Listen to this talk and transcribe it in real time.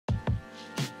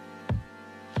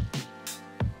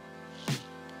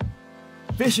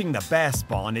Fishing the bass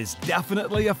spawn is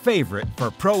definitely a favorite for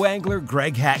pro angler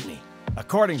Greg Hackney.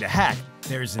 According to Hack,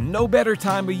 there's no better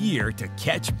time of year to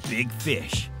catch big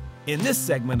fish. In this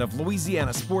segment of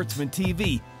Louisiana Sportsman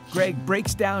TV, Greg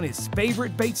breaks down his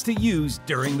favorite baits to use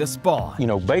during the spawn. You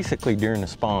know, basically during the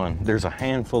spawn, there's a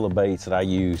handful of baits that I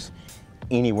use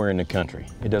anywhere in the country.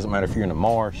 It doesn't matter if you're in the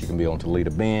marsh, you can be on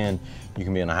Toledo Bend, you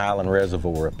can be in a Highland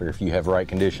Reservoir up there if you have right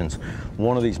conditions.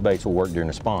 One of these baits will work during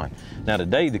the spawn. Now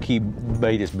today, the key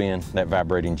bait has been that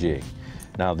vibrating jig.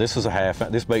 Now this is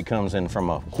this bait comes in from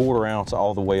a 1/4 ounce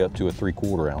all the way up to a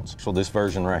 3/4 ounce. So this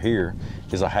version right here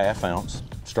is a 1/2 ounce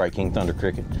Strike King Thunder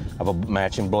Cricket of a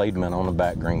matching blade mint on the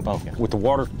back green pumpkin. With the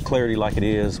water clarity like it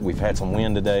is, we've had some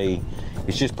wind today.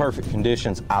 It's just perfect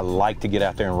conditions. I like to get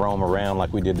out there and roam around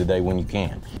like we did today when you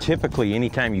can. Typically,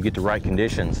 anytime you get the right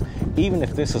conditions, even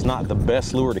if this is not the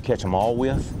best lure to catch them all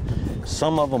with,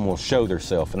 some of them will show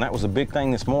themselves. And that was a big thing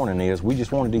this morning is we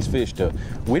just wanted these fish to,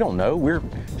 we don't know, we're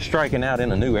striking out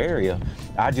in a new area.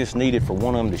 I just needed for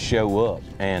one of them to show up.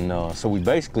 And so we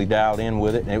basically dialed in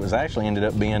with it, and it was actually ended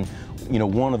up being, you know,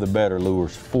 one of the better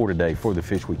lures for today for the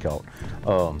fish we caught.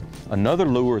 Another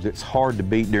lure that's hard to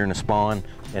beat during the spawn,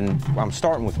 and I'm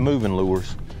starting with moving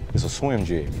lures, is a swim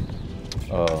jig.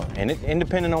 And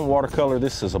depending on watercolor,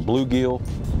 this is a bluegill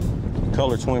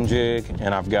colored swim jig,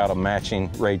 and I've got a matching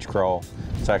rage crawl.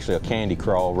 It's actually a candy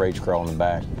crawl, rage crawl in the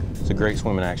back. It's a great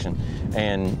swimming action.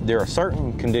 And there are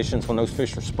certain conditions when those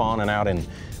fish are spawning out in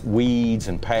weeds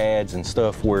and pads and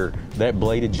stuff where that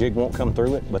bladed jig won't come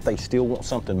through it, but they still want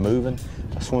something moving.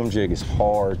 A swim jig is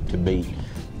hard to beat.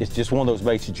 It's just one of those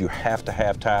baits that you have to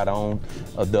have tied on.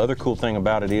 The other cool thing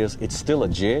about it is it's still a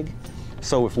jig.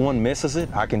 So if one misses it,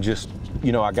 I can just,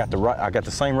 you know, I got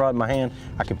the same rod in my hand,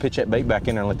 I can pitch that bait back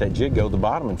in there and let that jig go to the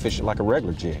bottom and fish it like a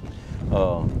regular jig.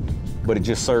 But it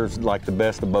just serves like the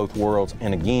best of both worlds.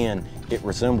 And again, it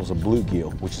resembles a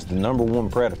bluegill, which is the #1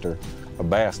 predator a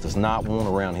bass does not want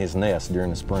around his nest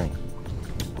during the spring.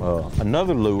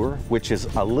 Another lure, which is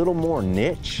a little more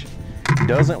niche,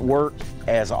 doesn't work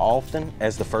as often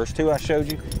as the first two I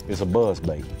showed you, is a buzz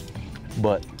bait.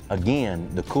 But again,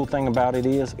 the cool thing about it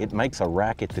is it makes a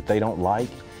racket that they don't like.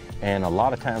 And a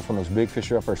lot of times when those big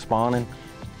fish are up there spawning,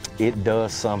 it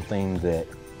does something that,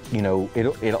 you know,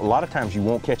 a lot of times you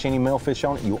won't catch any male fish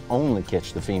on it, you only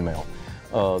catch the female.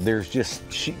 There's just,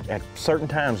 at certain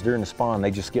times during the spawn,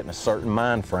 they just get in a certain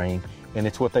mind frame, and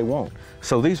it's what they want.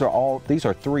 So these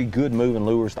are 3 good moving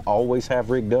lures to always have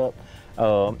rigged up.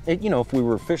 You know, if we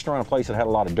were fishing around a place that had a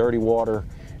lot of dirty water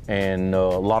and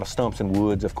a lot of stumps and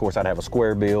woods, of course I'd have a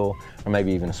square bill or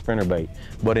maybe even a spinner bait.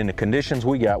 But in the conditions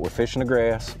we got, we're fishing the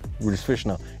grass, we're just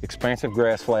fishing an expansive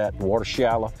grass flat, water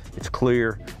shallow, it's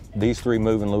clear. These 3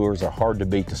 moving lures are hard to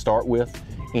beat to start with.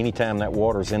 Anytime that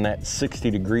water is in that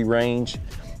 60-degree range,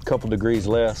 a couple degrees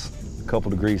less, a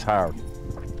couple degrees higher.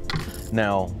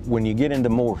 Now, when you get into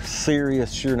more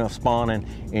serious, sure enough spawning,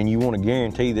 and you want to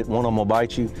guarantee that one of them will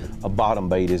bite you, a bottom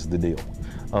bait is the deal.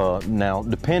 Now,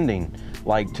 depending,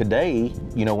 like today,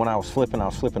 you know, when I was flipping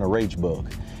a rage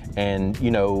bug. And,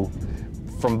 you know,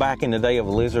 from back in the day of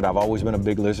a lizard, I've always been a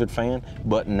big lizard fan,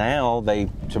 but now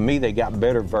to me, they got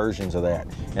better versions of that.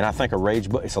 And I think a rage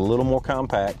bug, it's a little more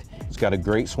compact, it's got a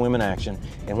great swimming action,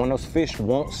 and when those fish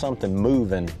want something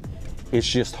moving, it's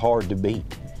just hard to beat.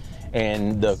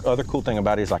 And the other cool thing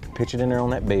about it is I can pitch it in there on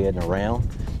that bed and around,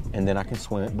 and then I can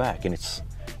swim it back, and it's,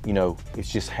 you know, it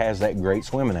just has that great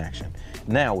swimming action.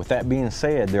 Now, with that being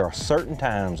said, there are certain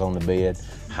times on the bed,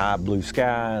 high blue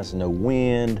skies, no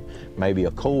wind, maybe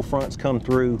a cold front's come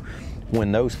through,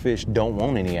 when those fish don't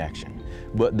want any action.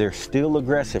 But they're still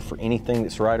aggressive for anything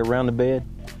that's right around the bed.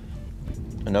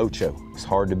 An ocho, it's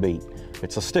hard to beat.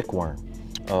 It's a stick worm.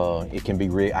 It can be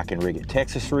rigged, I can rig it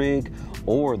Texas rig,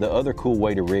 or the other cool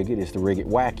way to rig it is to rig it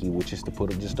wacky, which is to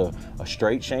put just a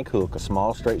straight shank hook, a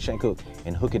small straight shank hook,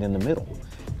 and hook it in the middle.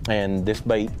 And this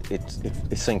bait,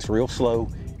 it sinks real slow.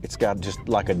 It's got just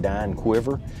like a dying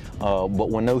quiver. But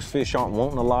when those fish aren't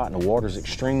wanting a lot and the water's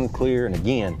extremely clear, and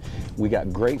again, we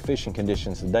got great fishing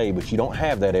conditions today, but you don't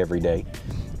have that every day.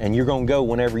 And you're gonna go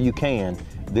whenever you can.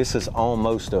 This is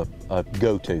almost a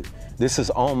go-to. This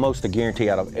is almost a guarantee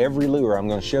out of every lure I'm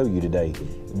gonna show you today.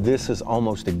 This is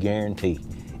almost a guarantee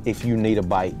if you need a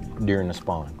bite during the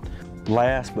spawn.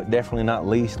 Last but definitely not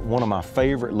least, one of my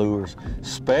favorite lures,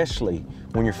 especially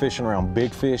when you're fishing around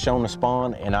big fish on the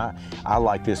spawn, and I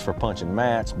like this for punching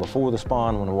mats before the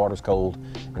spawn when the water's cold,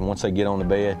 and once they get on the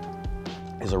bed,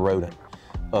 is a rodent.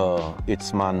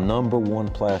 It's my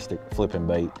 #1 plastic flipping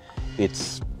bait.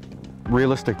 It's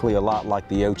realistically a lot like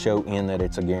the Ocho in that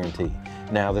it's a guarantee.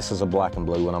 Now this is a black and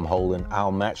blue and I'm holding.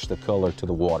 I'll match the color to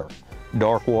the water.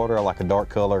 Dark water, I like a dark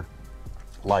color.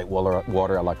 light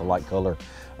water, I like a light color.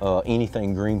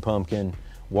 Anything green pumpkin,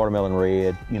 watermelon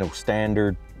red, you know,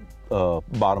 standard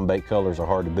bottom bait colors are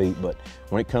hard to beat, but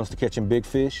when it comes to catching big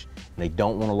fish, they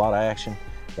don't want a lot of action.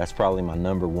 That's probably my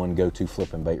 #1 go-to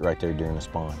flipping bait right there during the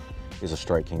spawn, is a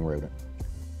straight king rodent.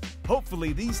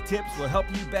 Hopefully these tips will help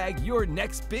you bag your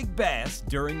next big bass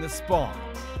during the spawn.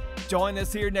 Join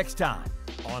us here next time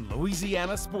on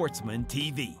Louisiana Sportsman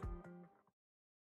TV.